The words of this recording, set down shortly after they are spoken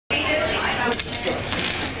stuff.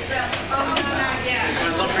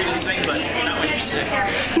 I'd love for you to sing, but not when you're sick.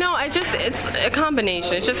 No, it's a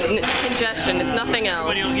combination. It's just congestion. It's nothing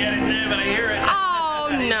else. Nobody will get it there, but I hear it. Oh,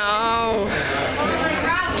 no.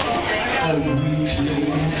 A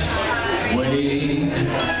weakling weighing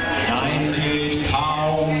 98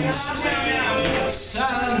 pounds,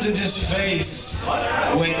 sand in his face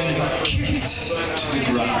when kicked to the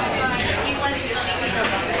ground.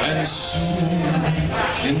 And soon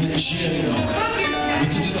in the gym,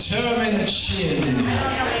 with a determined chin,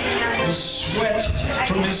 the sweat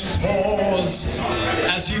from his pores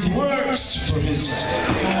as he works for his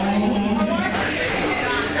cause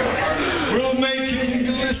will make him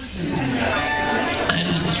glisten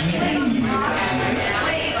and gleam.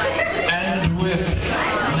 And with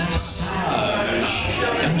massage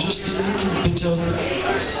and just a little bit of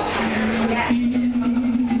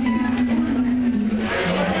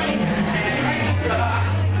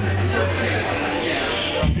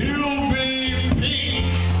he'll be pink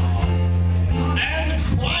and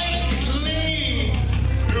quite clean.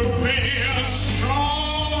 He'll be a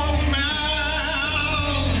strong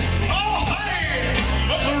man. Oh, hey,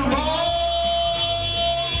 but the wrong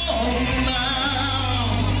man.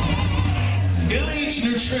 He'll eat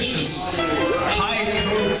nutritious, high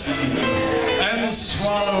protein, and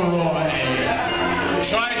swallow roids.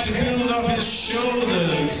 Try to build up his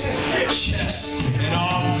shoulders, chest, and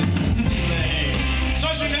arms and legs.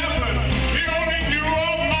 Such an effort, he only knew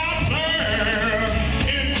of my plan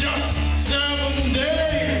in just 7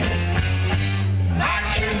 days. I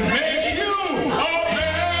can make you a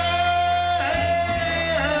man.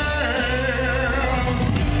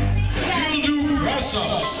 He'll do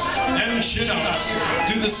press-ups and chin-ups,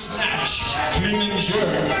 do the snatch, clean and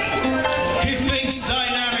jerk. He thinks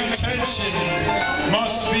dynamic tension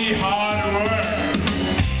must be hard work.